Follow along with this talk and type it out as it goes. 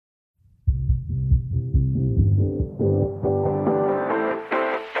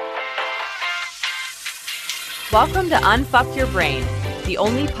Welcome to Unfuck Your Brain, the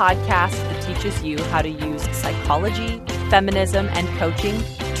only podcast that teaches you how to use psychology, feminism, and coaching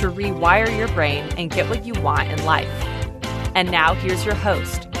to rewire your brain and get what you want in life. And now here's your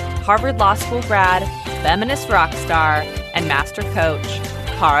host, Harvard Law School grad, feminist rock star, and master coach,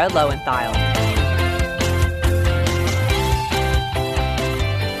 Kara Loewentheil.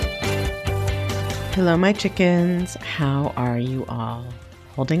 Hello, my chickens. How are you all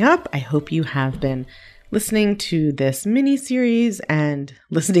holding up? I hope you have been listening to this mini series and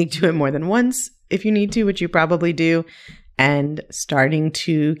listening to it more than once if you need to, which you probably do, and starting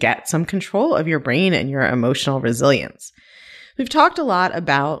to get some control of your brain and your emotional resilience. We've talked a lot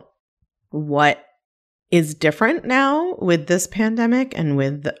about what is different now with this pandemic and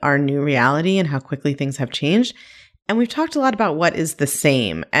with our new reality and how quickly things have changed. And we've talked a lot about what is the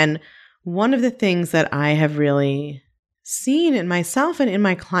same. And one of the things that I have really seen in myself and in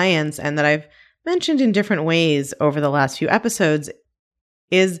my clients, and that I've mentioned in different ways over the last few episodes,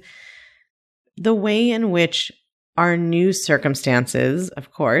 is the way in which our new circumstances,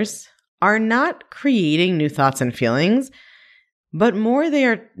 of course, are not creating new thoughts and feelings, but more they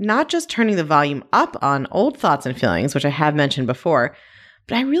are not just turning the volume up on old thoughts and feelings, which I have mentioned before,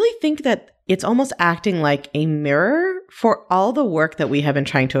 but I really think that it's almost acting like a mirror for all the work that we have been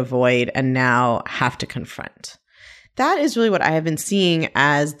trying to avoid and now have to confront. That is really what I have been seeing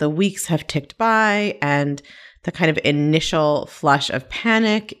as the weeks have ticked by and the kind of initial flush of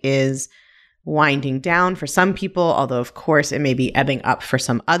panic is winding down for some people, although of course it may be ebbing up for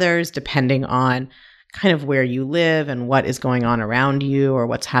some others, depending on kind of where you live and what is going on around you or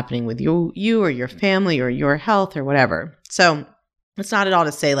what's happening with you or your family or your health or whatever. So it's not at all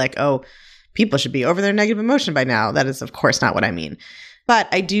to say like, oh, people should be over their negative emotion by now. That is, of course, not what I mean. But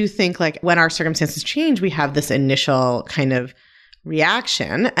I do think like when our circumstances change, we have this initial kind of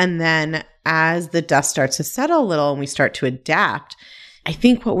reaction. And then as the dust starts to settle a little and we start to adapt, I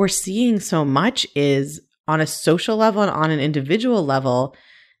think what we're seeing so much is on a social level and on an individual level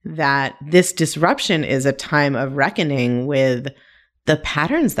that this disruption is a time of reckoning with the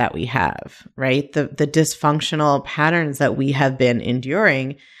patterns that we have, right? The dysfunctional patterns that we have been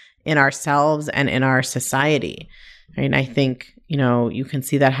enduring in ourselves and in our society. Right? And I think, you can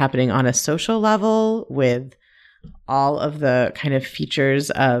see that happening on a social level with all of the kind of features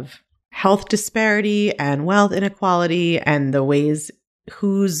of health disparity and wealth inequality and the ways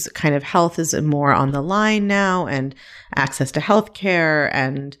whose kind of health is more on the line now and access to healthcare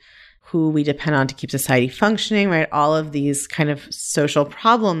and who we depend on to keep society functioning, right? All of these kind of social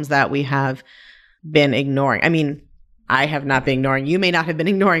problems that we have been ignoring. I mean, I have not been ignoring. You may not have been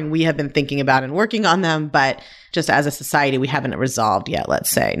ignoring. We have been thinking about and working on them, but just as a society, we haven't resolved yet, let's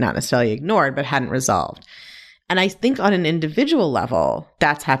say. Not necessarily ignored, but hadn't resolved. And I think on an individual level,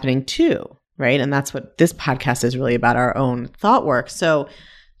 that's happening too, right? And that's what this podcast is really about, our own thought work. So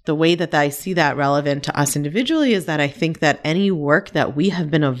the way that I see that relevant to us individually is that I think that any work that we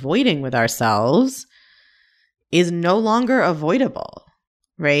have been avoiding with ourselves is no longer avoidable,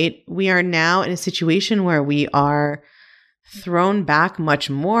 right? We are now in a situation where we are thrown back much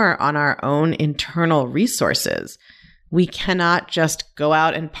more on our own internal resources. We cannot just go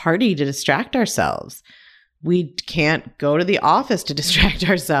out and party to distract ourselves. We can't go to the office to distract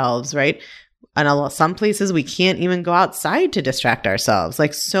ourselves, right? And some places we can't even go outside to distract ourselves.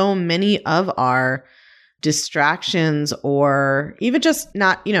 Like so many of our distractions, or even just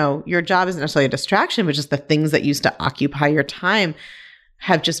not, your job isn't necessarily a distraction, but just the things that used to occupy your time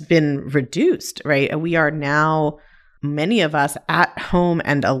have just been reduced, right? And we are now, many of us, at home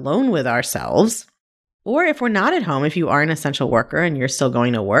and alone with ourselves. Or if we're not at home, if you are an essential worker and you're still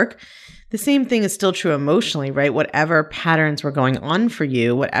going to work, the same thing is still true emotionally, right? Whatever patterns were going on for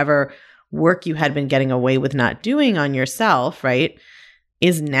you, whatever work you had been getting away with not doing on yourself, right,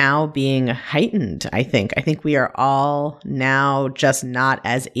 is now being heightened, I think. I think we are all now just not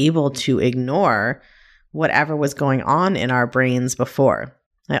as able to ignore whatever was going on in our brains before.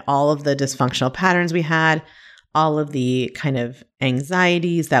 Like all of the dysfunctional patterns we had, all of the kind of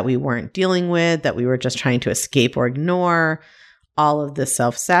anxieties that we weren't dealing with, that we were just trying to escape or ignore, all of the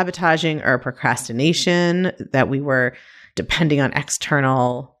self-sabotaging or procrastination that we were depending on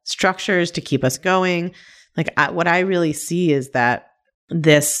external structures to keep us going. Like what I really see is that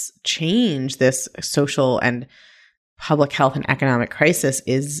this change, this social and public health and economic crisis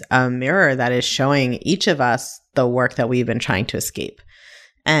is a mirror that is showing each of us the work that we've been trying to escape.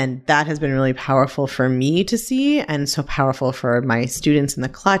 And that has been really powerful for me to see, and so powerful for my students in the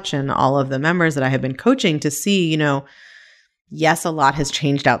Clutch and all of the members that I have been coaching to see, yes, a lot has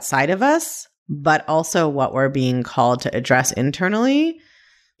changed outside of us, but also what we're being called to address internally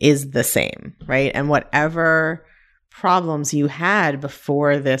is the same, right? And whatever problems you had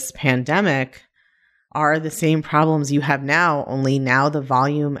before this pandemic are the same problems you have now, only now the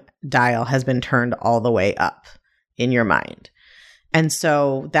volume dial has been turned all the way up in your mind. And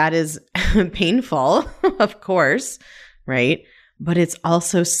so that is painful, of course, right? But it's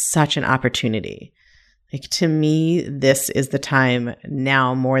also such an opportunity. Like, to me, this is the time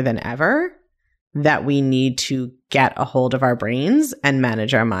now more than ever that we need to get a hold of our brains and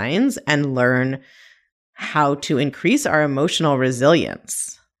manage our minds and learn how to increase our emotional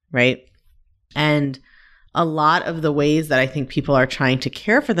resilience, right? And a lot of the ways that I think people are trying to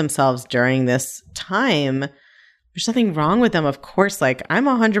care for themselves during this time, there's nothing wrong with them. Of course, like, I'm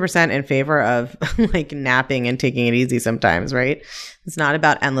 100% in favor of like napping and taking it easy sometimes, right? It's not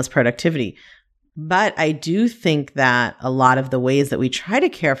about endless productivity. But I do think that a lot of the ways that we try to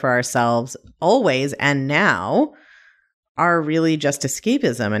care for ourselves always and now are really just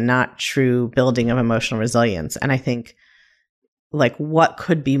escapism and not true building of emotional resilience. And I think, like, what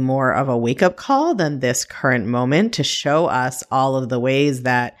could be more of a wake-up call than this current moment to show us all of the ways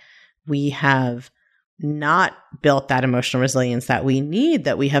that we have not built that emotional resilience that we need,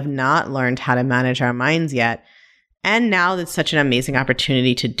 that we have not learned how to manage our minds yet. And now that's such an amazing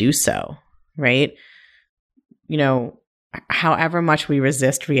opportunity to do so, right? You know, however much we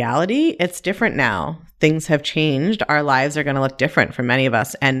resist reality, it's different now. Things have changed. Our lives are going to look different for many of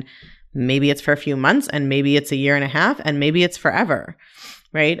us. And maybe it's for a few months, and maybe it's a year and a half, and maybe it's forever,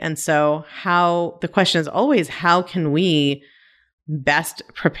 right? And so the question is always, how can we best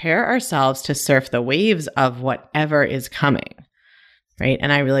prepare ourselves to surf the waves of whatever is coming, right?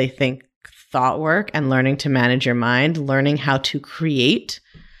 And I really think thought work and learning to manage your mind, learning how to create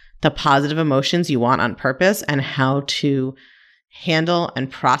the positive emotions you want on purpose, and how to handle and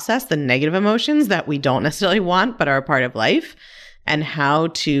process the negative emotions that we don't necessarily want but are a part of life, and how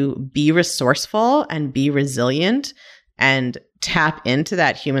to be resourceful and be resilient and tap into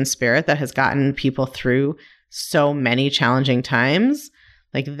that human spirit that has gotten people through so many challenging times.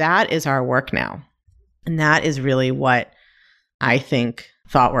 Like, that is our work now. And that is really what I think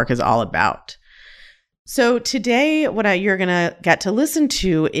thought work is all about. So today, what you're going to get to listen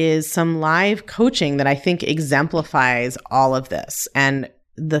to is some live coaching that I think exemplifies all of this. And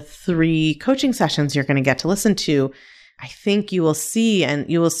the 3 coaching sessions you're going to get to listen to, I think you will see, and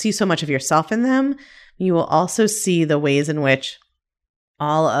you will see so much of yourself in them. You will also see the ways in which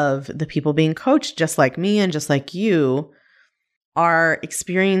all of the people being coached, just like me and just like you, are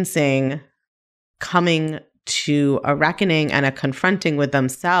experiencing coming to a reckoning and a confronting with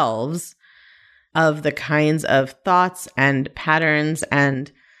themselves of the kinds of thoughts and patterns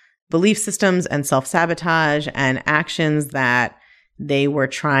and belief systems and self-sabotage and actions that they were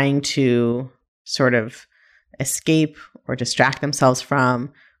trying to sort of escape or distract themselves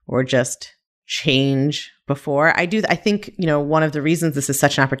from or just change before. I think, you know, one of the reasons this is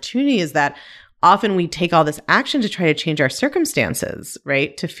such an opportunity is that often we take all this action to try to change our circumstances,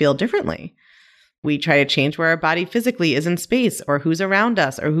 right? To feel differently. We try to change where our body physically is in space, or who's around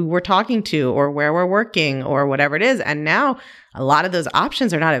us, or who we're talking to, or where we're working, or whatever it is. And now a lot of those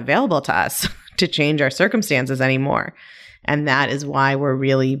options are not available to us to change our circumstances anymore. And that is why we're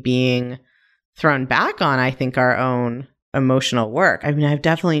really being thrown back on, I think, our own emotional work. I mean, I've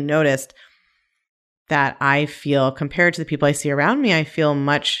definitely noticed that I feel, compared to the people I see around me, I feel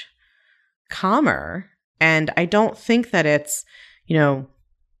much calmer. And I don't think that it's, you know,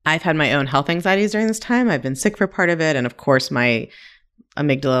 I've had my own health anxieties during this time. I've been sick for part of it. And of course, my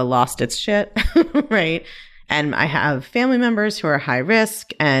amygdala lost its shit, right? And I have family members who are high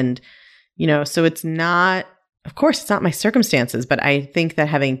risk. And, you know, so it's not, of course, it's not my circumstances. But I think that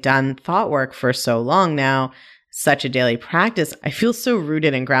having done thought work for so long now, such a daily practice, I feel so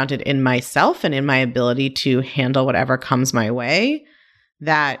rooted and grounded in myself and in my ability to handle whatever comes my way,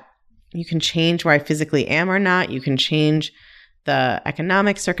 that you can change where I physically am or not. You can change the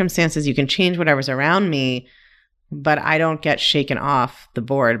economic circumstances, you can change whatever's around me, but I don't get shaken off the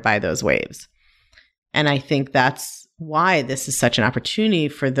board by those waves. And I think that's why this is such an opportunity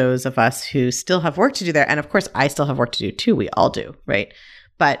for those of us who still have work to do there. And of course, I still have work to do too. We all do, right?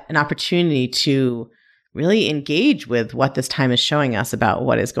 But an opportunity to really engage with what this time is showing us about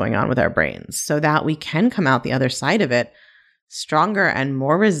what is going on with our brains, so that we can come out the other side of it stronger and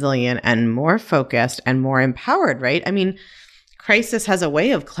more resilient and more focused and more empowered, right? I mean, crisis has a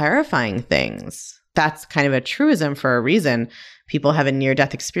way of clarifying things. That's kind of a truism for a reason. People have a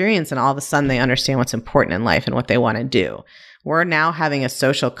near-death experience and all of a sudden they understand what's important in life and what they want to do. We're now having a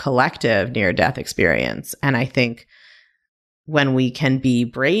social collective near-death experience. And I think when we can be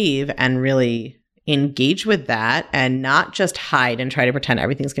brave and really engage with that and not just hide and try to pretend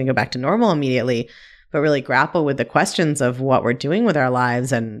everything's going to go back to normal immediately, but really grapple with the questions of what we're doing with our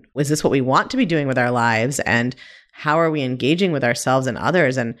lives, and is this what we want to be doing with our lives, and how are we engaging with ourselves and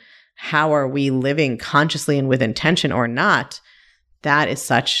others, and how are we living consciously and with intention or not. That is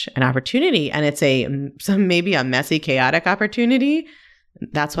such an opportunity, and it's maybe a messy, chaotic opportunity.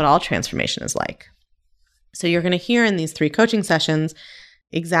 That's what all transformation is like. So you're going to hear in these 3 coaching sessions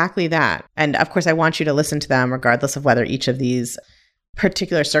exactly that. And of course, I want you to listen to them regardless of whether each of these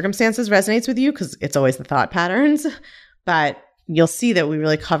particular circumstances resonates with you, because it's always the thought patterns. But you'll see that we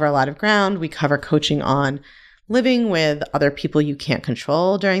really cover a lot of ground. We cover coaching on living with other people you can't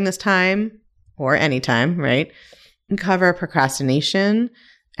control during this time or any time, right? We cover procrastination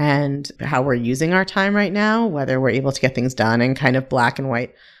and how we're using our time right now, whether we're able to get things done in kind of black and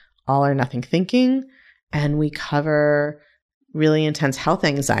white, all or nothing thinking. And we cover really intense health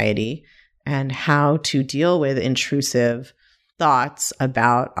anxiety and how to deal with intrusive thoughts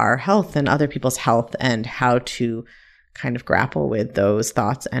about our health and other people's health, and how to kind of grapple with those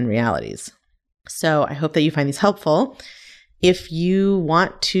thoughts and realities. So I hope that you find these helpful. If you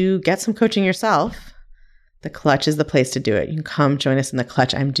want to get some coaching yourself, the Clutch is the place to do it. You can come join us in the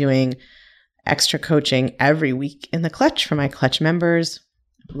Clutch. I'm doing extra coaching every week in the Clutch for my Clutch members,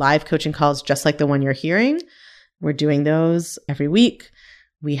 live coaching calls just like the one you're hearing. We're doing those every week.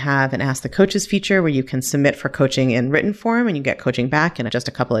 We have an Ask the Coaches feature where you can submit for coaching in written form and you get coaching back in just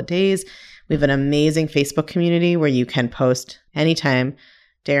a couple of days. We have an amazing Facebook community where you can post anytime,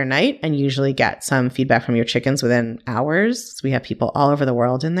 day or night, and usually get some feedback from your chickens within hours. So we have people all over the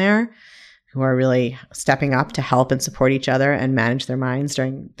world in there who are really stepping up to help and support each other and manage their minds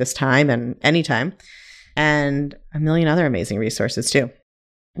during this time and anytime. And a million other amazing resources too.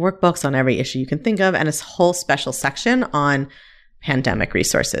 Workbooks on every issue you can think of, and a whole special section on pandemic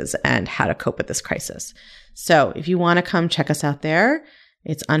resources and how to cope with this crisis. So if you want to come check us out there,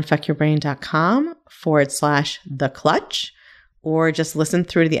 it's unfuckyourbrain.com/the Clutch, or just listen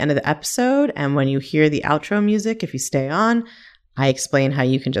through to the end of the episode. And when you hear the outro music, if you stay on, I explain how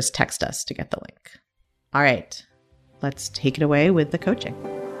you can just text us to get the link. All right, let's take it away with the coaching.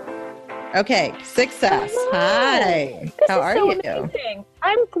 Okay, Success. Hello. Hi. How are you? Amazing.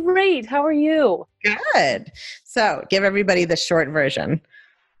 I'm great. How are you? Good. So give everybody the short version.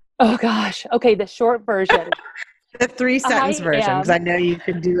 Oh, gosh. Okay, the short version. The 3-sentence version, because I know you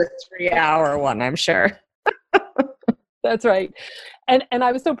can do a 3-hour one, I'm sure. That's right. And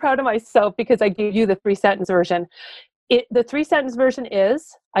I was so proud of myself because I gave you the 3-sentence version. The 3-sentence version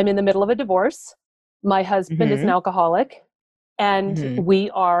is, I'm in the middle of a divorce. My husband is an alcoholic, and we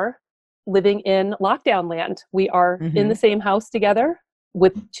are living in lockdown land. We are in the same house together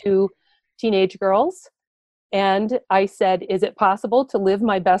with 2 teenage girls. And I said, is it possible to live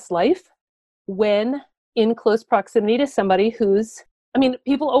my best life when in close proximity to somebody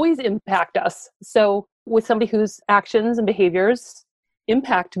people always impact us. So with somebody whose actions and behaviors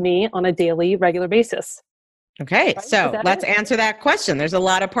impact me on a daily, regular basis. Okay, Right? so let's answer that question. There's a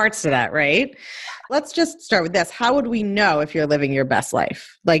lot of parts to that, right? Let's just start with this. How would we know if you're living your best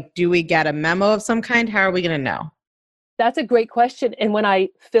life? Like, do we get a memo of some kind? How are we going to know? That's a great question. And when I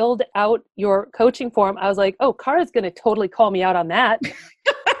filled out your coaching form, I was like, oh, Cara's going to totally call me out on that.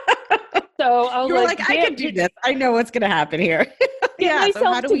 So I was like, I can do this. I know what's going to happen here. Get myself so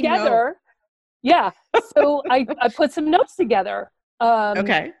how do together. We know? Yeah. So I put some notes together.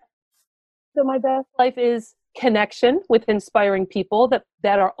 Okay. So my best life is connection with inspiring people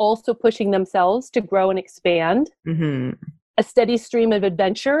that are also pushing themselves to grow and expand. A steady stream of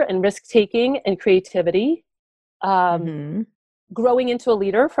adventure and risk-taking and creativity. Growing into a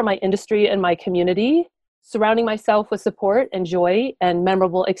leader for my industry and my community. Surrounding myself with support and joy and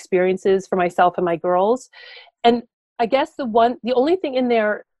memorable experiences for myself and my girls. And I guess the only thing in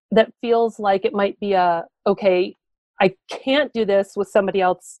there that feels like it might be okay, I can't do this with somebody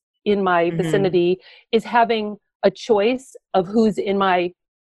else in my vicinity, is having a choice of who's in my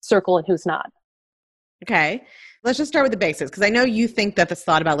circle and who's not. Okay. Let's just start with the basics, because I know you think that this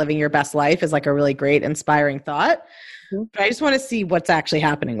thought about living your best life is like a really great, inspiring thought, but I just want to see what's actually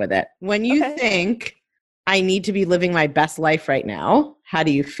happening with it. When you think, I need to be living my best life right now, how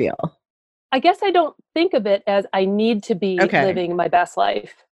do you feel? I guess I don't think of it as I need to be living my best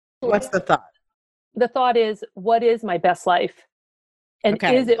life. What's the thought? The thought is, what is my best life? And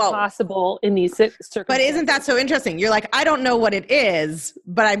is it possible in these circumstances? But isn't that so interesting? You're like, I don't know what it is,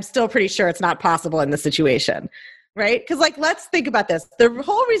 but I'm still pretty sure it's not possible in this situation, right? Because let's think about this. The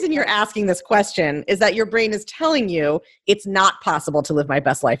whole reason you're asking this question is that your brain is telling you it's not possible to live my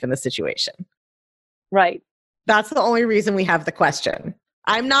best life in this situation. Right. That's the only reason we have the question.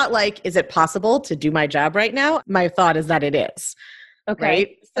 I'm not like, is it possible to do my job right now? My thought is that it is. Okay.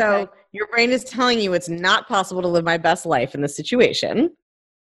 Right? So Okay. your brain is telling you it's not possible to live my best life in this situation.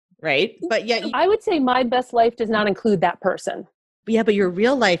 Right? But yet, I would say my best life does not include that person. yeah, but your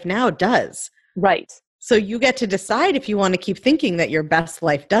real life now does. Right. So you get to decide if you want to keep thinking that your best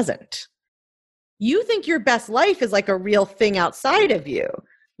life doesn't. You think your best life is like a real thing outside of you.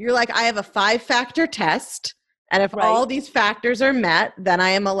 You're like, I have a 5-factor test. And if all these factors are met, then I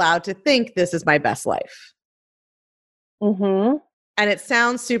am allowed to think this is my best life. Mm-hmm. And it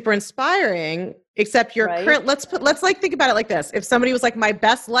sounds super inspiring, except your current, let's like think about it like this. If somebody was like, my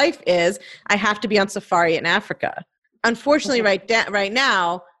best life is I have to be on safari in Africa. Unfortunately, right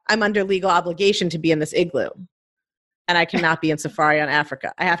now, I'm under legal obligation to be in this igloo. And I cannot be in safari on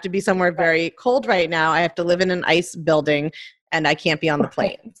Africa. I have to be somewhere very cold right now. I have to live in an ice building and I can't be on the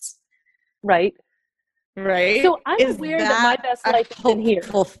plains. Right. Right. So I'm aware that my best life is in here.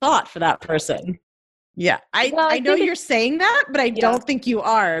 Hopeful thought for that person. Yeah. I know you're saying that, but I don't think you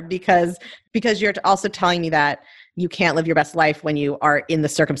are because you're also telling me that you can't live your best life when you are in the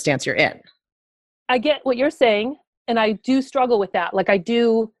circumstance you're in. I get what you're saying. And I do struggle with that. Like I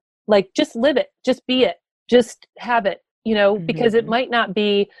do, like, just live it, just be it, just have it, you know, because it might not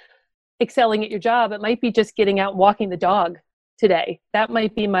be excelling at your job. It might be just getting out and walking the dog today. That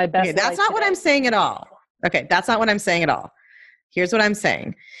might be my best. Okay, that's not what I'm saying at all. Okay, that's not what I'm saying at all. Here's what I'm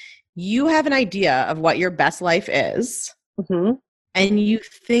saying. You have an idea of what your best life is, and you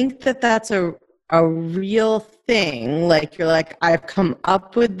think that that's a real thing. Like you're like, I've come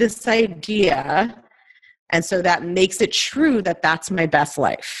up with this idea, and so that makes it true that that's my best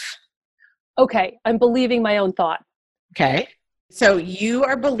life. Okay, I'm believing my own thought. Okay, so you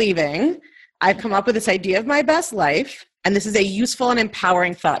are believing, I've come up with this idea of my best life, and this is a useful and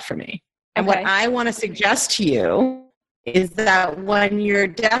empowering thought for me. And what I want to suggest to you is that when your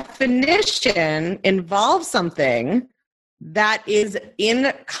definition involves something that is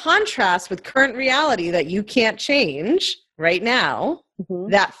in contrast with current reality that you can't change right now,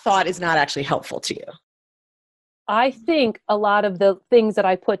 that thought is not actually helpful to you. I think a lot of the things that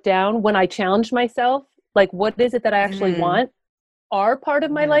I put down when I challenge myself, like what is it that I actually want, are part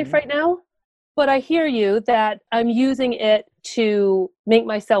of my life right now. But I hear you that I'm using it to make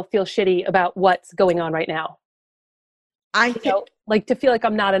myself feel shitty about what's going on right now. I feel like to feel like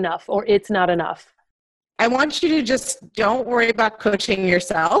I'm not enough or it's not enough. I want you to just don't worry about coaching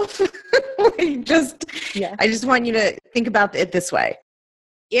yourself. I just want you to think about it this way.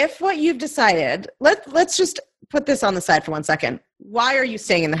 If what you've decided, let's just put this on the side for 1 second. Why are you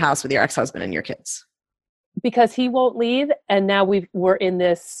staying in the house with your ex-husband and your kids? Because he won't leave. And now we're in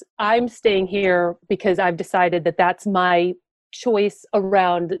this, I'm staying here because I've decided that that's my choice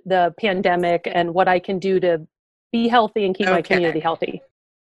around the pandemic and what I can do to be healthy and keep my community healthy.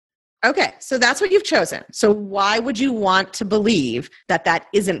 Okay. So that's what you've chosen. So why would you want to believe that that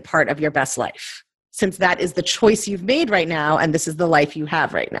isn't part of your best life? Since that is the choice you've made right now, and this is the life you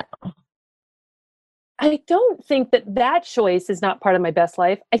have right now. I don't think that choice is not part of my best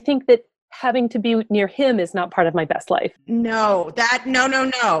life. I think that having to be near him is not part of my best life. No.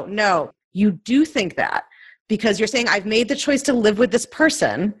 You do think that because you're saying I've made the choice to live with this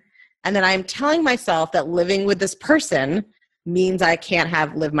person, and then I'm telling myself that living with this person means I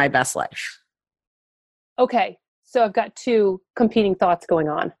can't live my best life. Okay. So I've got two competing thoughts going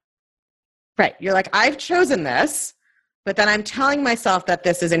on. Right. You're like, I've chosen this, but then I'm telling myself that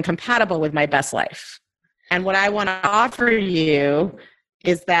this is incompatible with my best life. And what I want to offer you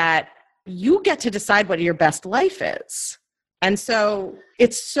is that you get to decide what your best life is. And so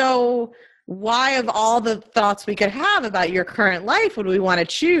why of all the thoughts we could have about your current life would we want to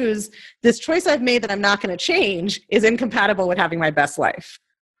choose this choice I've made that I'm not going to change is incompatible with having my best life?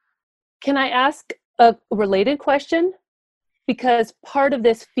 Can I ask a related question? Because part of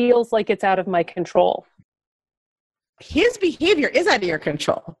this feels like it's out of my control. His behavior is out of your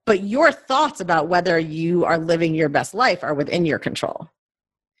control, but your thoughts about whether you are living your best life are within your control.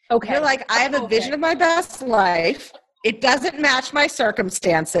 Okay. You're like, I have a vision of my best life. It doesn't match my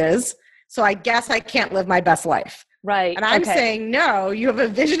circumstances, so I guess I can't live my best life. Right. And I'm saying, no, you have a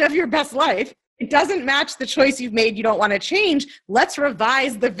vision of your best life. It doesn't match the choice you've made you don't want to change. Let's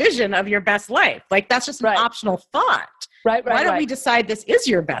revise the vision of your best life. Like, that's just an optional thought. Right. Why don't we decide this is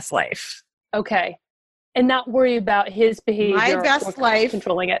your best life? Okay. And not worry about his behavior. My best life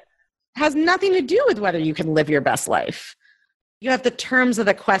controlling it has nothing to do with whether you can live your best life. You have the terms of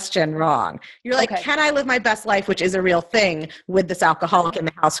the question wrong. You're like, can I live my best life, which is a real thing, with this alcoholic in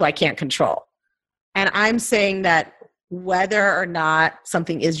the house who I can't control? And I'm saying that whether or not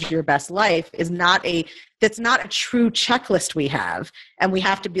something is your best life that's not a true checklist we have. And we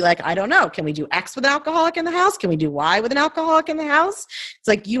have to be like, I don't know, can we do X with an alcoholic in the house? Can we do Y with an alcoholic in the house? It's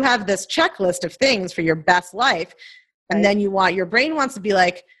like you have this checklist of things for your best life. And then your brain wants to be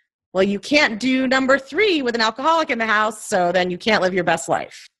like, well, you can't do number 3 with an alcoholic in the house, so then you can't live your best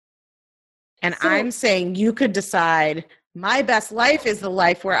life. And I'm saying you could decide, my best life is the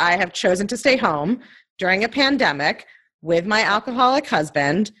life where I have chosen to stay home during a pandemic with my alcoholic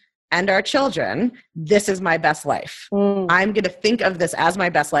husband and our children. This is my best life. I'm going to think of this as my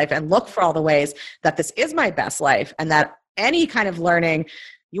best life and look for all the ways that this is my best life, and that any kind of learning,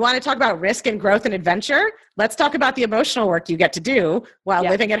 you want to talk about risk and growth and adventure? Let's talk about the emotional work you get to do while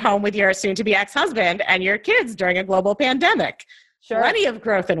living at home with your soon-to-be ex-husband and your kids during a global pandemic. Sure. Plenty of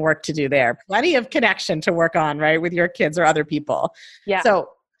growth and work to do there. Plenty of connection to work on, right, with your kids or other people. Yeah. So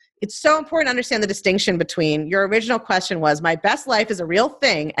it's so important to understand the distinction between, your original question was, my best life is a real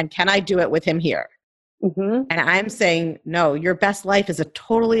thing, and can I do it with him here? And I'm saying, no, your best life is a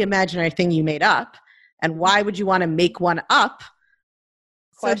totally imaginary thing you made up. And why would you want to make one up?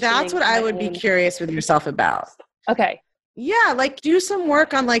 So that's what I would be curious with yourself about. Okay. Yeah, like do some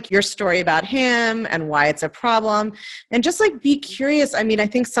work on like your story about him and why it's a problem, and just like be curious. I mean, I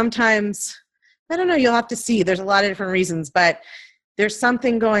think sometimes, I don't know, you'll have to see. There's a lot of different reasons, but there's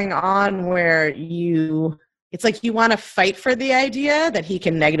something going on where it's like you want to fight for the idea that he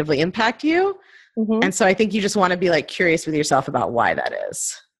can negatively impact you. And so I think you just want to be like curious with yourself about why that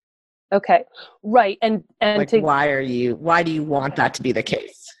is. Okay. Right. And like, why do you want that to be the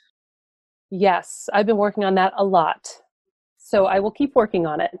case? Yes. I've been working on that a lot. So I will keep working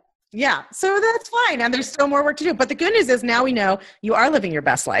on it. Yeah. So that's fine. And there's still more work to do. But the good news is now we know you are living your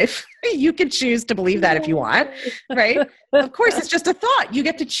best life. You can choose to believe that if you want, right? Of course, it's just a thought. You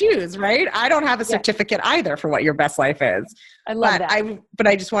get to choose, right? I don't have a certificate either for what your best life is. I love that. But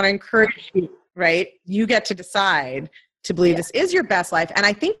I just want to encourage you, right? You get to decide to believe this is your best life. And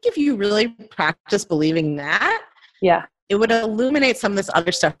I think if you really practice believing that, it would illuminate some of this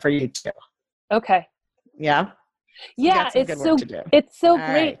other stuff for you too. Okay. Yeah. Yeah, it's so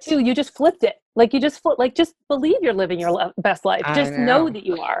great too. You just flipped it. Like just believe you're living your best life. Just know that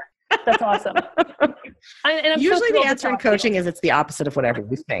you are. That's awesome. I'm usually the answer in coaching is it's the opposite of whatever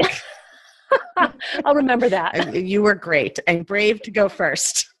you think. I'll remember that. You were great and brave to go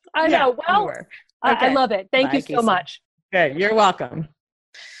first. I know. Well, I love it. Thank you so much. Good. You're welcome.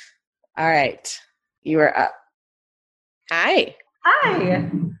 All right. You are up. Hi. Hi.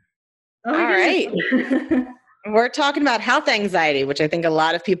 All right. We're talking about health anxiety, which I think a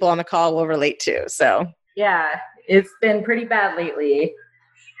lot of people on the call will relate to. So yeah, it's been pretty bad lately.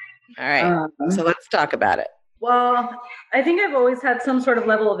 All right. So let's talk about it. Well, I think I've always had some sort of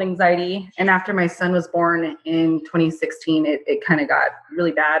level of anxiety. And after my son was born in 2016, it kind of got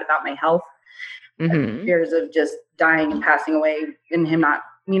really bad about my health. Fears of just dying and passing away and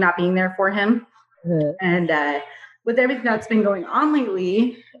me not being there for him. And with everything that's been going on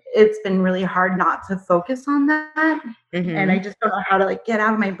lately, it's been really hard not to focus on that. And I just don't know how to get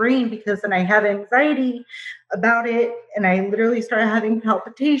out of my brain, because then I have anxiety about it. And I literally started having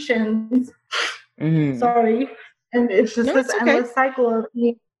palpitations. Sorry. And it's just this endless cycle of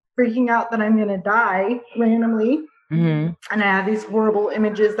me freaking out that I'm going to die randomly. And I have these horrible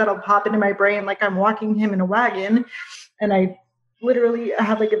images that'll pop into my brain. Like I'm walking him in a wagon, and I literally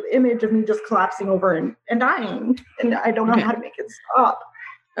have an image of me just collapsing over and dying. And I don't know how to make it stop.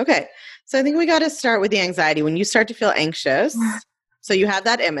 Okay. So I think we got to start with the anxiety. When you start to feel anxious, so you have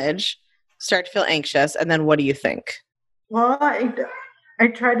that image, start to feel anxious, and then what do you think? Well, I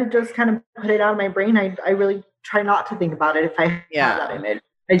try to just kind of put it out of my brain. I really try not to think about it if I have that image.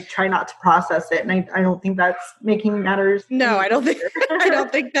 I try not to process it, and I don't think that's making matters. No, I don't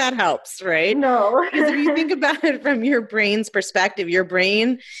think that helps, right? No. Because if you think about it from your brain's perspective, your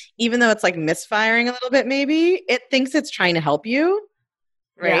brain, even though it's misfiring a little bit, maybe it thinks it's trying to help you,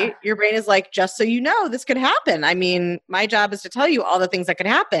 right? Yeah. Your brain is like, just so you know, this could happen. I mean, my job is to tell you all the things that could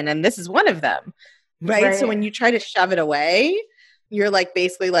happen, and this is one of them, right? So when you try to shove it away, you're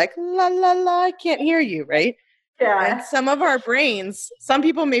basically la, la, la, I can't hear you, right? Yeah. And some of our brains, some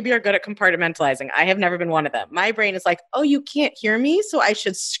people maybe are good at compartmentalizing. I have never been one of them. My brain is like, oh, you can't hear me, so I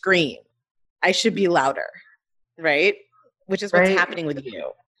should scream. I should be louder, right? Which is what's happening with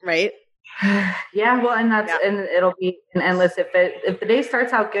you, right? Yeah, well, and it'll be an endless. If the day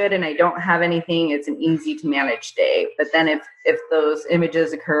starts out good and I don't have anything, it's an easy to manage day. But then if those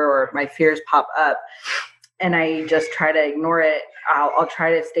images occur or my fears pop up, and I just try to ignore it, I'll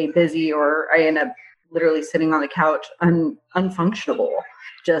try to stay busy, or I end up literally sitting on the couch, unfunctionable.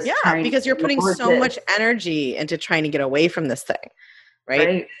 Just because you're putting so much energy into trying to get away from this thing,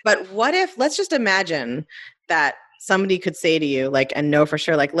 right? But what if, let's just imagine that somebody could say to you, like, and know for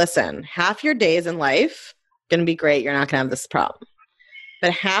sure, like, listen, half your days in life going to be great. You're not going to have this problem.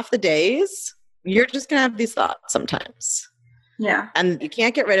 But half the days, you're just going to have these thoughts sometimes. Yeah. And you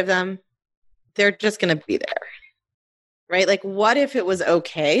can't get rid of them. They're just going to be there. Right? Like, what if it was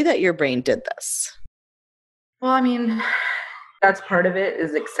okay that your brain did this? Well, I mean, that's part of it,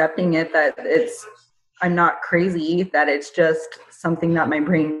 is accepting it, that I'm not crazy, that it's just something that my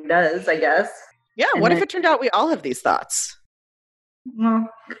brain does, I guess. Yeah. And what if it turned out we all have these thoughts? Well,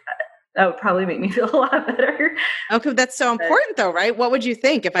 that would probably make me feel a lot better. Okay, that's so important though, right? What would you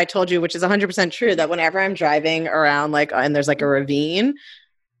think if I told you, which is 100% true, that whenever I'm driving around like, and there's like a ravine,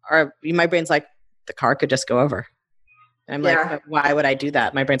 or my brain's like, the car could just go over. And I'm like, but why would I do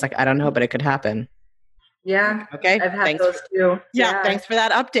that? My brain's like, I don't know, but it could happen. Yeah. Okay. I've had those too. Yeah. Thanks for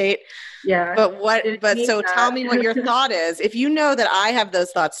that update. Yeah. So tell me what your thought is. If you know that I have those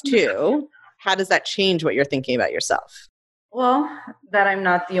thoughts too, how does that change what you're thinking about yourself? Well, that I'm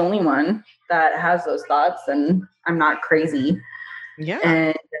not the only one that has those thoughts, and I'm not crazy. Yeah.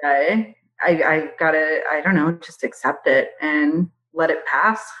 And I've got to, I don't know, just accept it and let it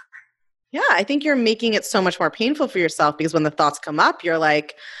pass. Yeah. I think you're making it so much more painful for yourself, because when the thoughts come up, you're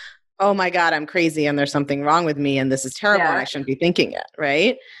like, oh my God, I'm crazy and there's something wrong with me and this is terrible and I shouldn't be thinking it.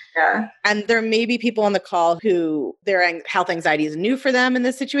 Right. Yeah. And there may be people on the call who their health anxiety is new for them in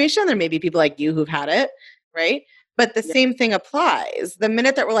this situation. There may be people like you who've had it. Right. But the same thing applies. The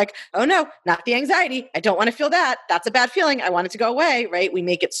minute that we're like, oh no, not the anxiety. I don't want to feel that. That's a bad feeling. I want it to go away. Right. We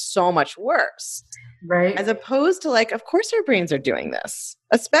make it so much worse. Right. As opposed to like, of course our brains are doing this,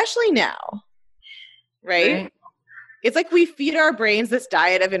 especially now. Right. It's like we feed our brains this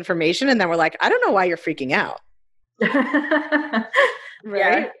diet of information and then we're like, I don't know why you're freaking out.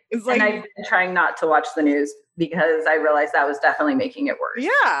 Right? It's like, and I've been trying not to watch the news because I realized that was definitely making it worse.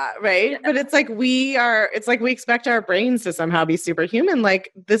 Yeah, right. Yeah. But it's like we expect our brains to somehow be superhuman.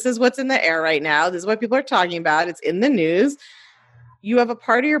 Like, this is what's in the air right now. This is what people are talking about. It's in the news. You have a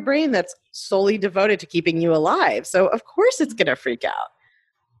part of your brain that's solely devoted to keeping you alive. So of course it's going to freak out.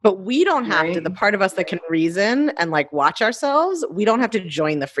 But we don't have to, the part of us that can reason and like watch ourselves, we don't have to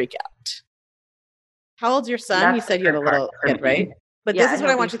join the freak out. How old's your son? You said you have a little kid, right? But this is what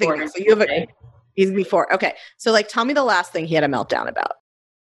I want you to think. So you have he's before. Okay. So like, tell me the last thing he had a meltdown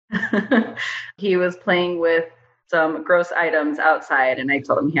about. He was playing with some gross items outside and I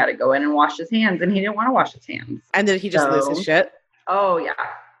told him he had to go in and wash his hands and he didn't want to wash his hands. And did he just lose his shit? Oh yeah.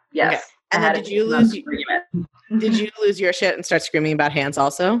 Yes. Okay. And then did you lose your shit and start screaming about hands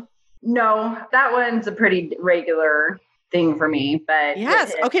also? No, that one's a pretty regular thing for me, but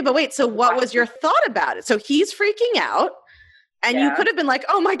yes. Okay. But wait, so what was your thought about it? So he's freaking out and you could have been like,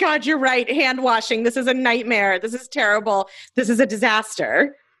 oh my God, you're right. Hand washing. This is a nightmare. This is terrible. This is a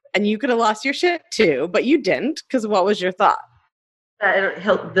disaster. And you could have lost your shit too, but you didn't. Because what was your thought?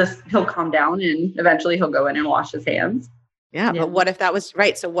 He'll calm down and eventually he'll go in and wash his hands. Yeah, but what if that was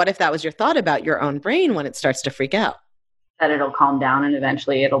right? So what if that was your thought about your own brain when it starts to freak out? That it'll calm down and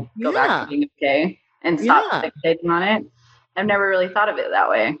eventually it'll go back to being okay and stop fixating on it. I've never really thought of it that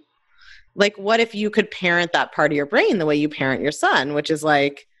way. Like, what if you could parent that part of your brain the way you parent your son, which is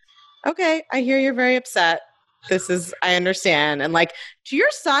like, okay, I hear you're very upset. I understand. And like, to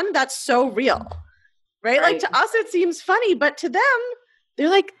your son, that's so real, right? Like to us, it seems funny, but to them, they're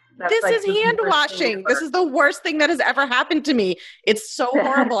like, this is hand washing. This is the worst thing that has ever happened to me. It's so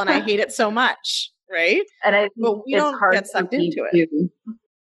horrible and I hate it so much. Right. And I think but we don't get sucked into it.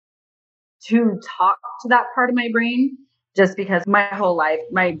 To talk to that part of my brain, just because my whole life,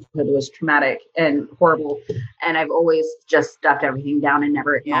 my childhood was traumatic and horrible. And I've always just stuffed everything down and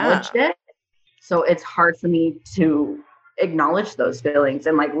never acknowledged it. So it's hard for me to acknowledge those feelings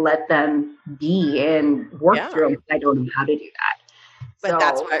and like let them be and work through them. I don't know how to do that. But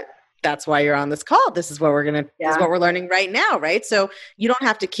that's why you're on this call. This is what this is what we're learning right now, right? So you don't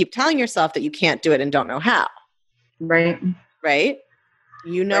have to keep telling yourself that you can't do it and don't know how. Right. Right?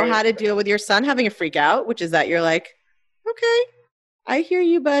 You know how to deal with your son having a freak out, which is that you're like, okay, I hear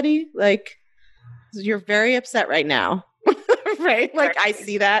you, buddy. Like, you're very upset right now. Right? Like, I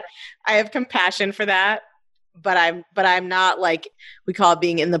see that. I have compassion for that. But I'm not like, we call it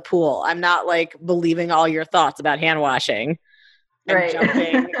being in the pool. I'm not like believing all your thoughts about hand washing.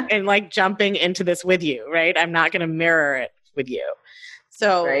 And jumping into this with you, right? I'm not going to mirror it with you.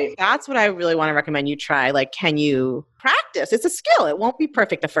 So that's what I really want to recommend you try. Like, can you practice? It's a skill. It won't be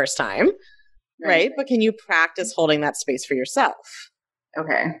perfect the first time, right? But can you practice holding that space for yourself?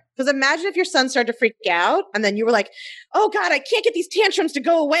 Okay. Because imagine if your son started to freak out and then you were like, oh God, I can't get these tantrums to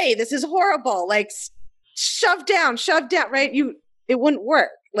go away. This is horrible. Like shove down, right? It wouldn't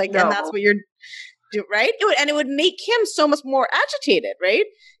work. Like, No. And that's what you're doing, right? It would make him so much more agitated, right?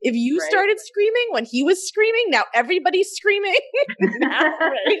 If you started screaming when he was screaming, now everybody's screaming.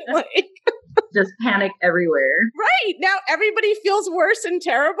 Right? Like, just panic everywhere. Right. Now everybody feels worse and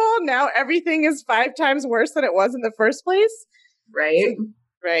terrible. Now everything is 5 times worse than it was in the first place. Right.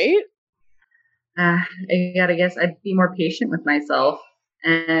 Right. I gotta guess I'd be more patient with myself,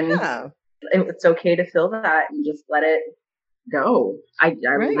 and it's okay to feel that and just let it go. I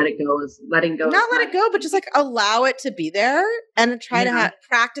let it go is letting go. Not let it go, but just like allow it to be there and try to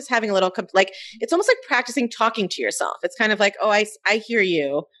practice having a little, like, it's almost like practicing talking to yourself. It's kind of like, oh, I hear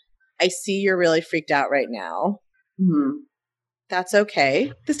you. I see you're really freaked out right now. Mm-hmm. That's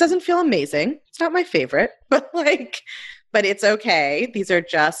okay. This doesn't feel amazing. It's not my favorite, but it's okay. These are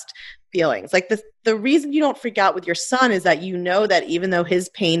just feelings. Like the reason you don't freak out with your son is that you know that even though his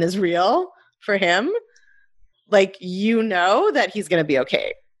pain is real for him, like, you know that he's going to be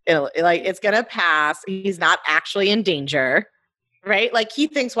okay. It's going to pass. He's not actually in danger, right? Like, he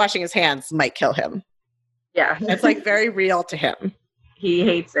thinks washing his hands might kill him. Yeah. It's like very real to him. He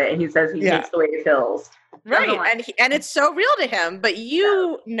hates it. He says he hates the way it feels. Right. And it's so real to him, but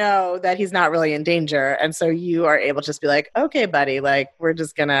you know that he's not really in danger. And so you are able to just be like, okay, buddy, like, we're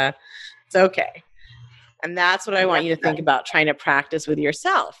just gonna, it's okay. And that's what I want you to think about trying to practice with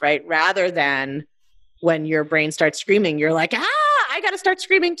yourself, right? Rather than when your brain starts screaming, you're like, I got to start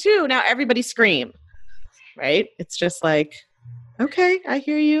screaming too. Now everybody scream, right? It's just like, okay, I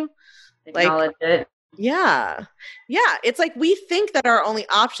hear you. Acknowledge it. Yeah. Yeah. It's like we think that our only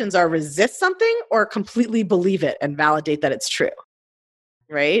options are resist something or completely believe it and validate that it's true.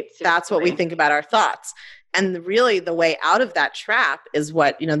 Right? That's what we think about our thoughts. And really the way out of that trap is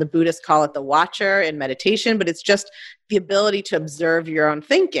what, the Buddhists call it the watcher in meditation, but it's just the ability to observe your own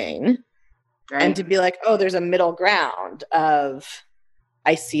thinking and to be like, oh, there's a middle ground of,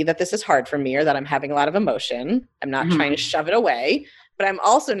 I see that this is hard for me or that I'm having a lot of emotion. I'm not trying to shove it away, but I'm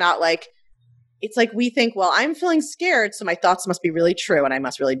also not like, it's like we think, well, I'm feeling scared, so my thoughts must be really true and I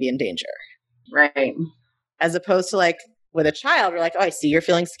must really be in danger. Right. As opposed to like with a child, we're like, oh, I see you're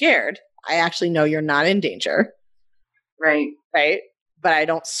feeling scared. I actually know you're not in danger. Right. Right. But I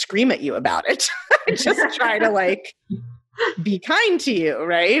don't scream at you about it. I just try to like be kind to you.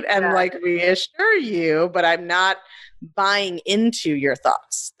 Right. And like reassure you, but I'm not buying into your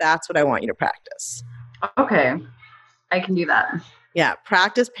thoughts. That's what I want you to practice. Okay. I can do that. Yeah,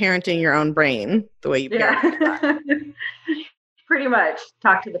 practice parenting your own brain the way you parent. Pretty much.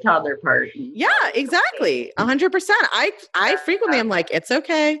 Talk to the toddler part. Yeah, exactly. 100%. I frequently am like, it's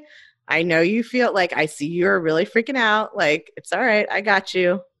okay. I know you feel like I see you're really freaking out. Like, it's all right. I got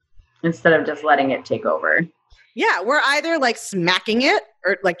you. Instead of just letting it take over. Yeah, we're either like smacking it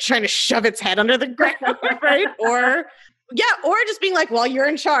or like trying to shove its head under the ground, right? Or just being like, well, you're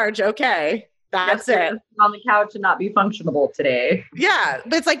in charge. Okay. That's it. On the couch and not be functionable today. Yeah.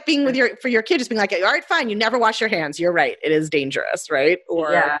 But it's like being with for your kid, just being like, all right, fine. You never wash your hands. You're right. It is dangerous. Right.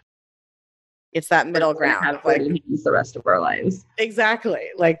 Or it's that middle ground. Have like the rest of our lives. Exactly.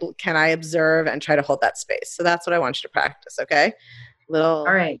 Like, can I observe and try to hold that space? So that's what I want you to practice. Okay. All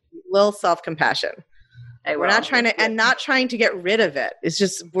right. Little self-compassion. We're not trying to, and not trying to get rid of it. It's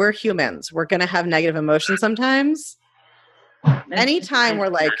just, we're humans. We're going to have negative emotions sometimes. Anytime we're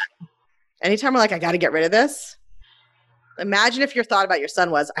like, I got to get rid of this. Imagine if your thought about your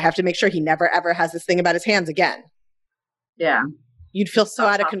son was, I have to make sure he never, ever has this thing about his hands again. Yeah. You'd feel so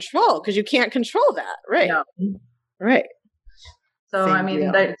out of control because you can't control that. Right. No. Right. So,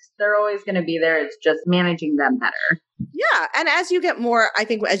 they're always going to be there. It's just managing them better. Yeah. And as you get more, I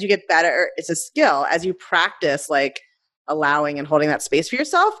think as you get better, it's a skill. As you practice, like allowing and holding that space for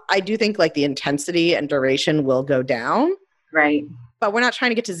yourself, I do think like the intensity and duration will go down. Right. But we're not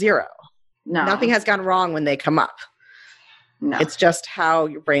trying to get to zero. No. Nothing has gone wrong when they come up. No. It's just how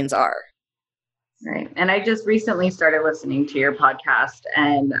your brains are. Right. And I just recently started listening to your podcast.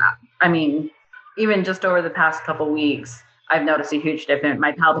 And even just over the past couple weeks, I've noticed a huge difference.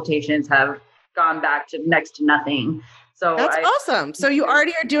 My palpitations have gone back to next to nothing. So that's awesome. So you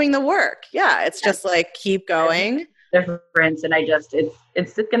already are doing the work. Yeah. It's just like, keep going. Difference. And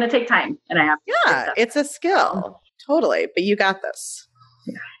it's going to take time. And I have to. It's a skill. Totally. But you got this.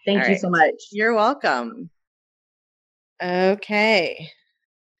 Yeah. Thank you so much. You're welcome. Okay.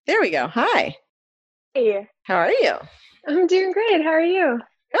 There we go. Hi. Hey. How are you? I'm doing great. How are you?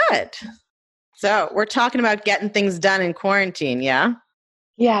 Good. So we're talking about getting things done in quarantine, yeah?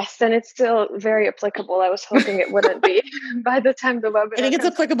 Yes, and it's still very applicable. I was hoping it wouldn't be by the time the webinar. I think it's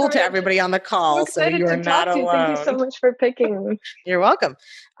applicable to everybody on the call, so you are not alone. Thank you so much for picking me. You're welcome.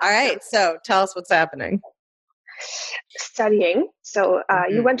 All right, so tell us what's happening. Studying. So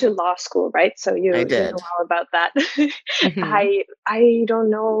you went to law school, right? So you know all about that. I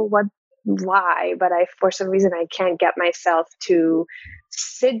don't know why, but for some reason I can't get myself to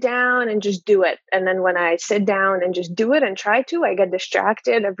sit down and just do it. And then when I sit down and just do it and try to, I get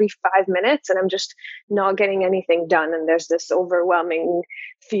distracted every 5 minutes and I'm just not getting anything done. And there's this overwhelming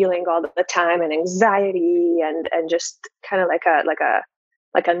feeling all the time and anxiety and just kind of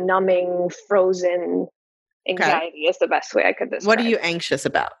like a numbing, frozen anxiety is the best way I could describe. What are you anxious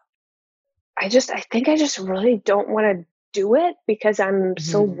about? I think I just really don't want to do it because I'm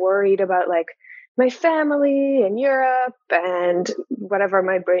so worried about like my family in Europe and whatever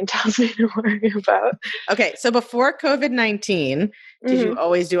my brain tells me to worry about. Okay. So before COVID-19, did you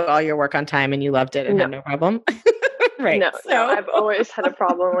always do all your work on time and you loved it and had no problem? Right. No, I've always had a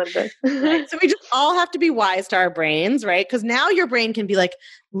problem with this. Right. So we just all have to be wise to our brains, right? Because now your brain can be like,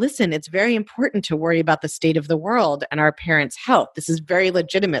 listen, it's very important to worry about the state of the world and our parents' health. This is very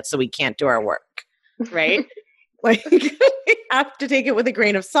legitimate, so we can't do our work, right? Like, we have to take it with a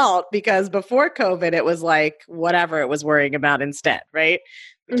grain of salt because before COVID, it was like whatever it was worrying about instead, right?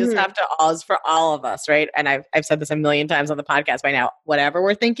 We just have to pause for all of us, right? And I've said this a million times on the podcast by now. Whatever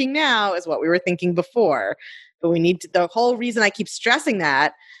we're thinking now is what we were thinking before. But we need to, the whole reason I keep stressing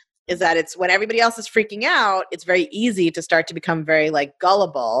that is that it's when everybody else is freaking out, it's very easy to start to become very like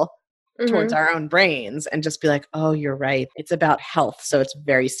gullible towards our own brains and just be like, oh, you're right. It's about health. So it's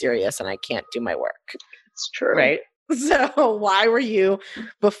very serious and I can't do my work. It's true. Right. So why were you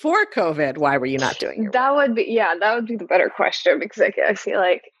before COVID? Why were you not doing your that would be the better question because I feel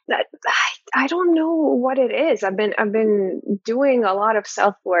like that I don't know what it is. I've been doing a lot of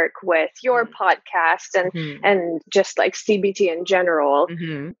self work with your podcast and just like CBT in general,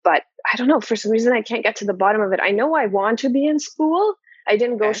 but I don't know, for some reason I can't get to the bottom of it. I know I want to be in school. I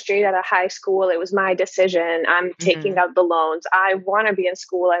didn't go straight out of high school. It was my decision. I'm taking out the loans. I want to be in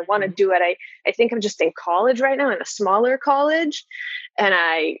school. I want to do it. I think I'm just in college right now, in a smaller college. And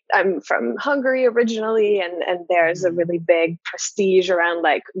I'm from Hungary originally. And there's a really big prestige around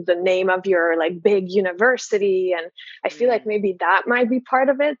like the name of your like big university. And I feel like maybe that might be part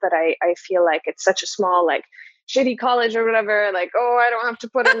of it, that I feel like it's such a small, like, shitty college or whatever, like, oh, I don't have to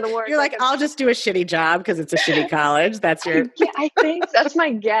put in the work. You're like, I'll just do a shitty job because it's a shitty college. That's your... Yeah, I think that's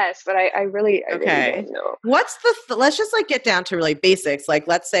my guess, but I really don't know. What's let's just like get down to really basics. Like,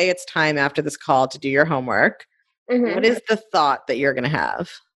 let's say it's time after this call to do your homework. What is the thought that you're going to have?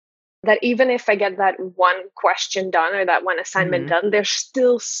 That even if I get that one question done or that one assignment done, there's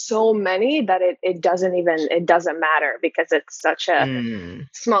still so many that it doesn't matter because it's such a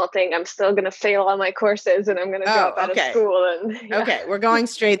small thing. I'm still going to fail all my courses and I'm going to drop out of school. And Okay. We're going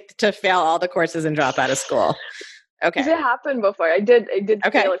straight to fail all the courses and drop out of school. Okay. It happened before. I did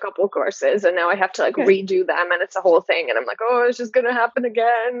fail a couple courses and now I have to like redo them and it's a whole thing. And I'm like, oh, it's just going to happen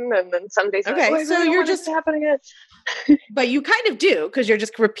again. And then some days, okay. Like, so you're just happening again. But you kind of do because you're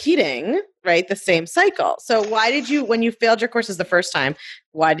just repeating, right, the same cycle. So why did you, when you failed your courses the first time,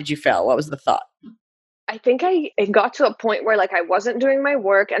 why did you fail? What was the thought? I think it got to a point where like I wasn't doing my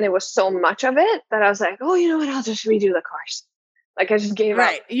work and there was so much of it that I was like, oh, you know what? I'll just redo the course. Like I just gave up.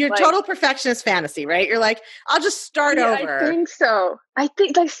 Right. Your total perfectionist fantasy, right? You're like, I'll just start over. I think so. I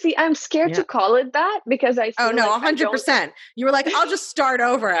think I'm scared to call it that because I feel 100%. You were like, I'll just start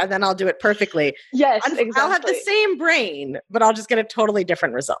over and then I'll do it perfectly. Yes, exactly. I'll have the same brain, but I'll just get a totally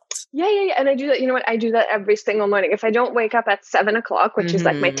different result. Yeah. And I do that. You know what? I do that every single morning. If I don't wake up at 7:00, which is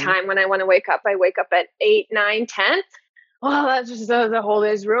like my time when I want to wake up, I wake up at 8, 9, 10. Well, that's just the whole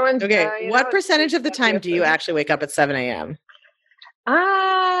day's ruined. Okay. What percentage of the time do you actually wake up at 7 a.m.? 10.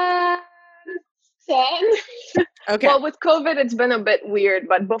 Okay. Well, with COVID, it's been a bit weird,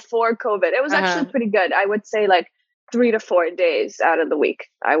 but before COVID, it was actually pretty good. I would say like 3 to 4 days out of the week,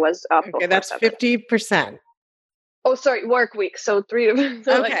 I was up. Okay, that's 50%. Oh, sorry, work week. So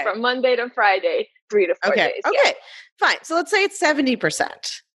like from Monday to Friday, 3 to 4 days. Okay, fine. So let's say it's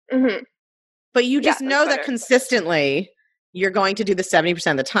 70%. But you just know that consistently you're going to do the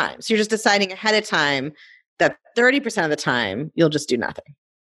 70% of the time. So you're just deciding ahead of time that 30% of the time you'll just do nothing.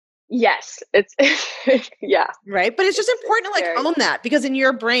 Yes, it's right. But it's just important to like own that because in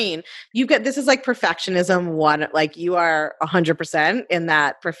your brain you get this is like perfectionism one. Like you are 100% in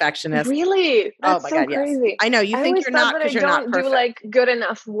that perfectionist. Really? That's oh my God, crazy. Yes. I know you think you're not because you're not perfect. Do like good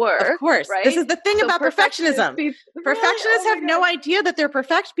enough work. Of course, right? This is the thing about perfectionism. Perfectionists have no idea that they're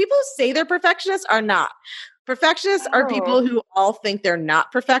perfect. People who say they're perfectionists are not. Perfectionists are people who all think they're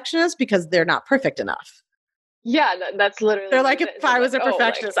not perfectionists because they're not perfect enough. Yeah, that's literally. They're like, if I was a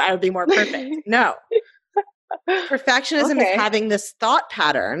perfectionist, I would be more perfect. No. Perfectionism is having this thought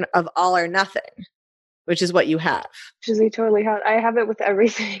pattern of all or nothing, which is what you have. Which is totally how I have it with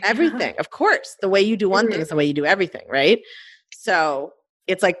everything. Everything, of course. The way you do one thing is the way you do everything, right? So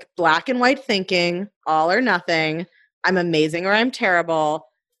it's like black and white thinking, all or nothing. I'm amazing or I'm terrible.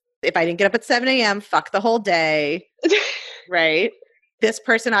 If I didn't get up at 7 a.m., fuck the whole day, right? This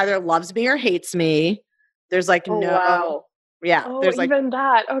person either loves me or hates me. There's like wow. Yeah. Oh, there's like even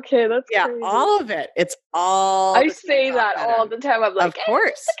that. Okay, that's crazy. all of it. It's all. I say that all the time. I'm like, of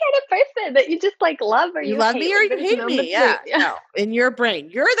course, the kind of person that you just like love or you love hate, me or you hate me. Yeah. No, in your brain,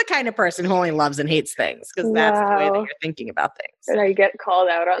 you're the kind of person who only loves and hates things because that's the way that you're thinking about things. And I get called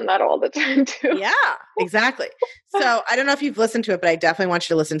out on that all the time too. Yeah, exactly. So I don't know if you've listened to it, but I definitely want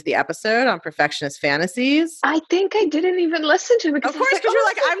you to listen to the episode on perfectionist fantasies. I think I didn't even listen to it because of course, because you're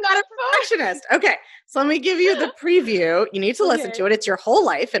like, I'm not a perfectionist. Okay. So let me give you the preview. You need to listen to it. It's your whole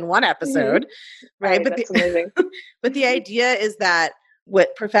life in one episode, right? But that's amazing. But the idea is that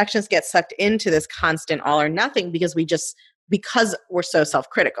what perfectionists get sucked into this constant all or nothing because we're so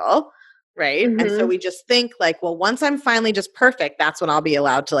self-critical, right? And so we just think like, well, once I'm finally just perfect, that's when I'll be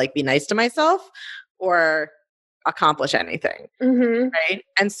allowed to like be nice to myself or accomplish anything, right?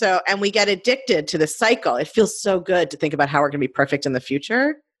 And we get addicted to the cycle. It feels so good to think about how we're going to be perfect in the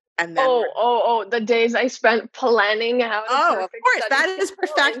future. And then the days I spent planning how to of course, that is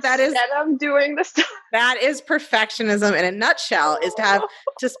perfect. That is I'm doing the stuff. That is perfectionism in a nutshell, is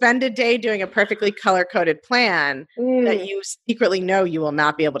to spend a day doing a perfectly color-coded plan that you secretly know you will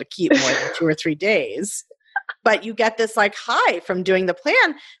not be able to keep more than 2 or 3 days. But you get this like high from doing the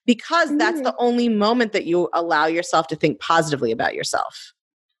plan because that's the only moment that you allow yourself to think positively about yourself.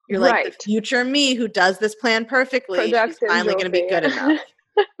 You're like, the future me who does this plan perfectly, she's finally going to be good enough.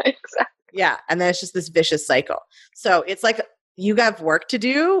 Exactly. Yeah. And then it's just this vicious cycle. So it's like you have work to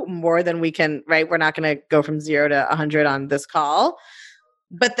do more than we can, right? We're not going to go from 0 to 100 on this call.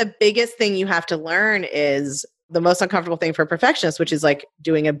 But the biggest thing you have to learn is the most uncomfortable thing for a perfectionist, which is like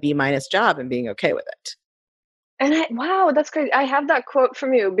doing a B- job and being okay with it. And wow, that's great. I have that quote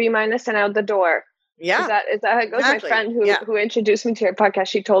from you, B- and out the door. Yeah. Is that how it goes? Exactly. My friend who introduced me to your podcast,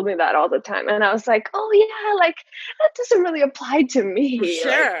 she told me that all the time. And I was like, oh yeah, like that doesn't really apply to me.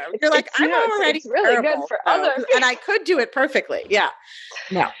 Sure. You're like, I'm already it's really good for others. And I could do it perfectly. Yeah.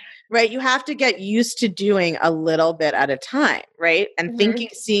 No. Right. You have to get used to doing a little bit at a time, right? And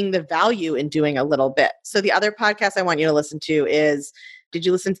seeing the value in doing a little bit. So the other podcast I want you to listen to is, did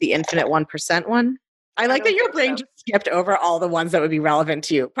you listen to the Infinite 1% one? I like that your brain just skipped over all the ones that would be relevant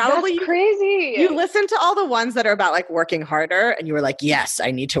to you. Probably that's crazy. You listened to all the ones that are about like working harder and you were like, yes,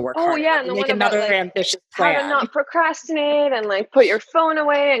 I need to work harder. Oh yeah. And make another about, like, ambitious plan. How to not procrastinate and like put your phone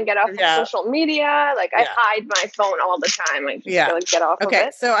away and get off of social media. Like I hide my phone all the time. I just like, get off of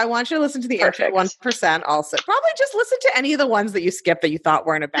it. So I want you to listen to the Infinite 1% also. Probably just listen to any of the ones that you skipped that you thought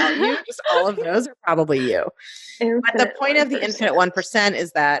weren't about you. Just all of those are probably you. But the point of the Infinite 1%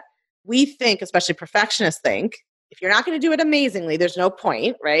 is that we think, especially perfectionists think, if you're not going to do it amazingly, there's no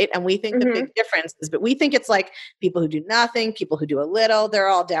point, right? And we think the big difference is, but we think it's like people who do nothing, people who do a little, they're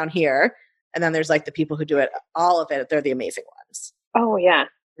all down here. And then there's like the people who do it, all of it, they're the amazing ones. Oh, yeah.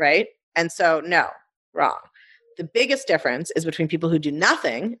 Right? And so, no, wrong. The biggest difference is between people who do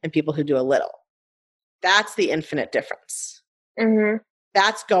nothing and people who do a little. That's the infinite difference.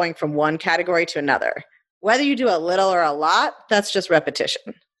 That's going from one category to another. Whether you do a little or a lot, that's just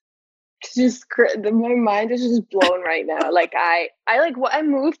repetition. Just my mind is just blown right now. Like I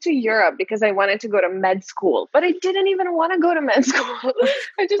moved to Europe because I wanted to go to med school, but I didn't even want to go to med school.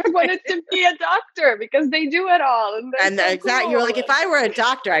 I just wanted to be a doctor because they do it all. And so exactly, cool. You're like, if I were a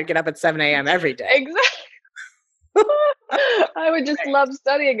doctor, I'd get up at 7 a.m. every day. Exactly. I would just love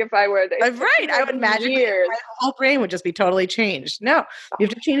studying if I were there. Right. I would imagine my whole brain would just be totally changed. No, you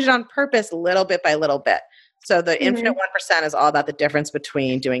have to change it on purpose, little bit by little bit. So the Infinite 1% is all about the difference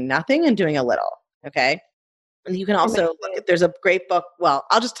between doing nothing and doing a little. Okay. And you can also look at, there's a great book. Well,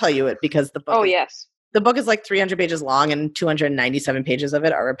 I'll just tell you it because the book. The book is like 300 pages long and 297 pages of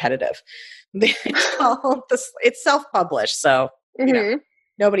it are repetitive. It's self-published. So,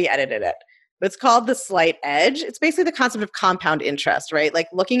 nobody edited it. But it's called The Slight Edge. It's basically the concept of compound interest, right? Like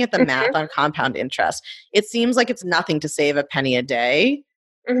looking at the math on compound interest. It seems like it's nothing to save a penny a day.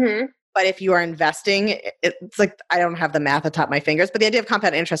 But if you are investing, it's like, I don't have the math at the top of my fingers, but the idea of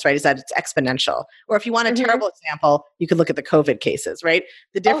compound interest, right, is that it's exponential. Or if you want a terrible example, you could look at the COVID cases, right?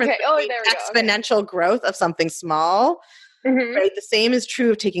 The difference between exponential growth of something small right? The same is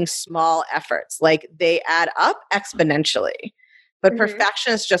true of taking small efforts. Like they add up exponentially. But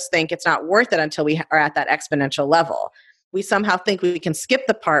perfectionists just think it's not worth it until we are at that exponential level. We somehow think we can skip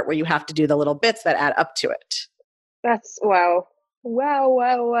the part where you have to do the little bits that add up to it. That's wow.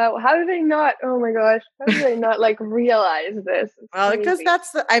 How did they not, oh my gosh, how did they not like realize this? It's well, crazy. because that's,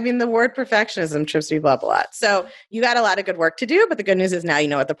 the word perfectionism trips people up a lot. So you got a lot of good work to do, but the good news is now you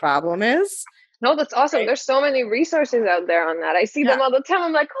know what the problem is. No, that's awesome. Right. There's so many resources out there on that. I see them all the time.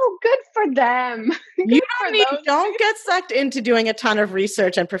 I'm like, oh, good for them. Don't get sucked into doing a ton of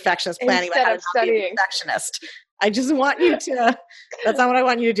research and perfectionist planning about how to not be a perfectionist. I just want you to, that's not what I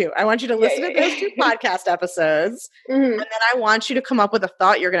want you to do. I want you to listen to those 2 podcast episodes. And then I want you to come up with a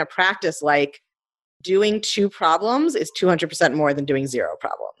thought you're going to practice, like doing 2 problems is 200% more than doing 0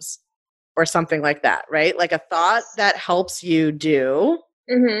 problems or something like that, right? Like a thought that helps you do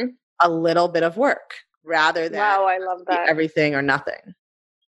a little bit of work rather than I love that. Everything or nothing.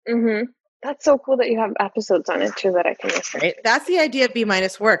 That's so cool that you have episodes on it too that I can listen to. That's the idea of B-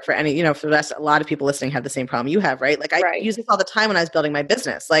 work for any, for the rest, a lot of people listening have the same problem you have, right? Like I use this all the time when I was building my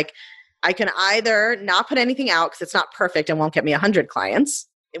business. Like I can either not put anything out because it's not perfect and won't get me 100 clients,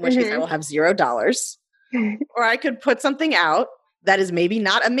 in which case I will have $0. Or I could put something out that is maybe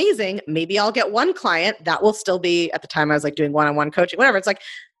not amazing. Maybe I'll get 1 client. That will still be, at the time I was like doing one-on-one coaching, whatever. It's like,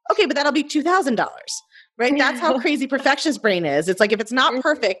 okay, but that'll be $2,000, right? That's how crazy perfectionist brain is. It's like, if it's not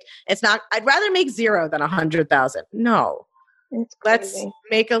perfect, it's not, I'd rather make 0 than 100,000. No, let's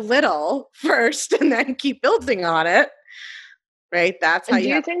make a little first and then keep building on it. Right. That's how do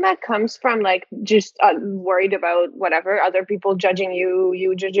you think that comes from like just worried about whatever other people judging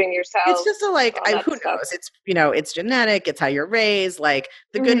you judging yourself? It's just who knows? It's, it's genetic. It's how you're raised. Like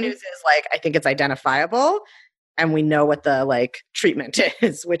the good news is like, I think it's identifiable. And we know what the treatment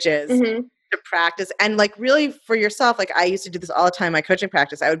is, which is to practice. And really for yourself, I used to do this all the time in my coaching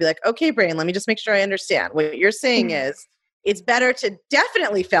practice. I would be like, okay, brain, let me just make sure I understand. What you're saying is it's better to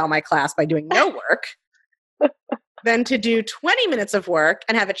definitely fail my class by doing no work than to do 20 minutes of work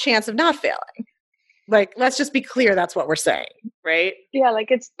and have a chance of not failing. Let's just be clear. That's what we're saying, right? Yeah.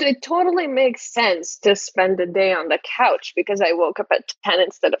 It totally makes sense to spend a day on the couch because I woke up at 10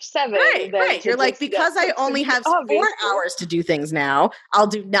 instead of 7. Right. You're like, because I only have 4 hours to do things now, I'll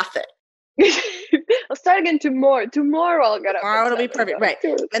do nothing. I'll start again tomorrow. Tomorrow I'll get up. Tomorrow it'll be perfect. Right.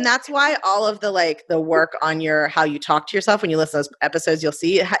 And that's why all of the work on how you talk to yourself when you listen to those episodes, you'll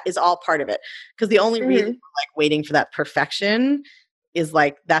see is all part of it. Because the only reason we're waiting for that perfection is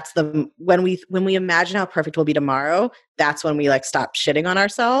that's when we imagine how perfect we'll be tomorrow, that's when we stop shitting on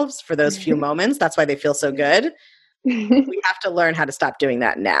ourselves for those few moments. That's why they feel so good. We have to learn how to stop doing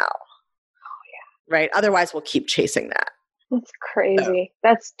that now. Oh yeah. Right. Otherwise we'll keep chasing that. That's crazy.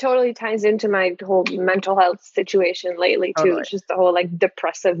 That's totally ties into my whole mental health situation lately too. It's just the whole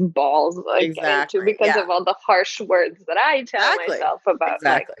depressive balls I get into because of all the harsh words that I tell myself about.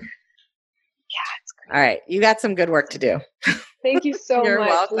 Exactly. It's crazy. All right. You got some good work to do. Thank you so You're much.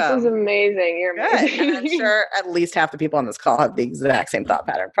 welcome. This is amazing. You're amazing. Good. And I'm sure at least half the people on this call have the exact same thought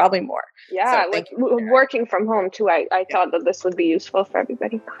pattern, probably more. Yeah, so working from home too, I thought that this would be useful for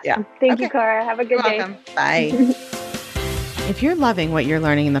everybody. Awesome. Yeah. Thank you, Cara. Have a good day. Welcome. Bye. If you're loving what you're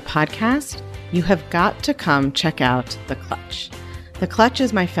learning in the podcast, you have got to come check out The Clutch. The Clutch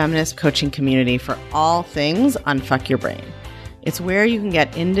is my feminist coaching community for all things Unfuck Your Brain. It's where you can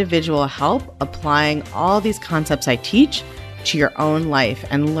get individual help applying all these concepts I teach to your own life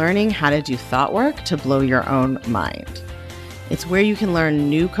and learning how to do thought work to blow your own mind. It's where you can learn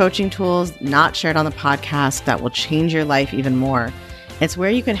new coaching tools not shared on the podcast that will change your life even more. It's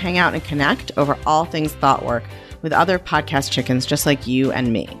where you can hang out and connect over all things thought work with other podcast chickens just like you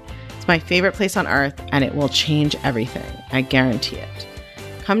and me. It's my favorite place on earth, and it will change everything. I guarantee it.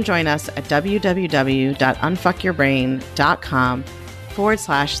 Come join us at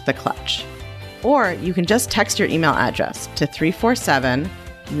www.unfuckyourbrain.com/The Clutch. Or you can just text your email address to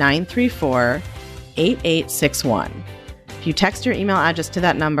 347-934-8861. If you text your email address to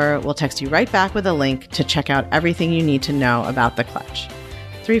that number, we'll text you right back with a link to check out everything you need to know about The Clutch.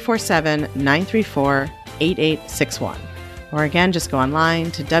 347-934-8861. Or again, just go online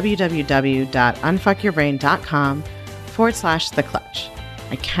to www.unfuckyourbrain.com/The Clutch.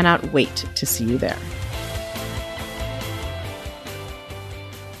 I cannot wait to see you there.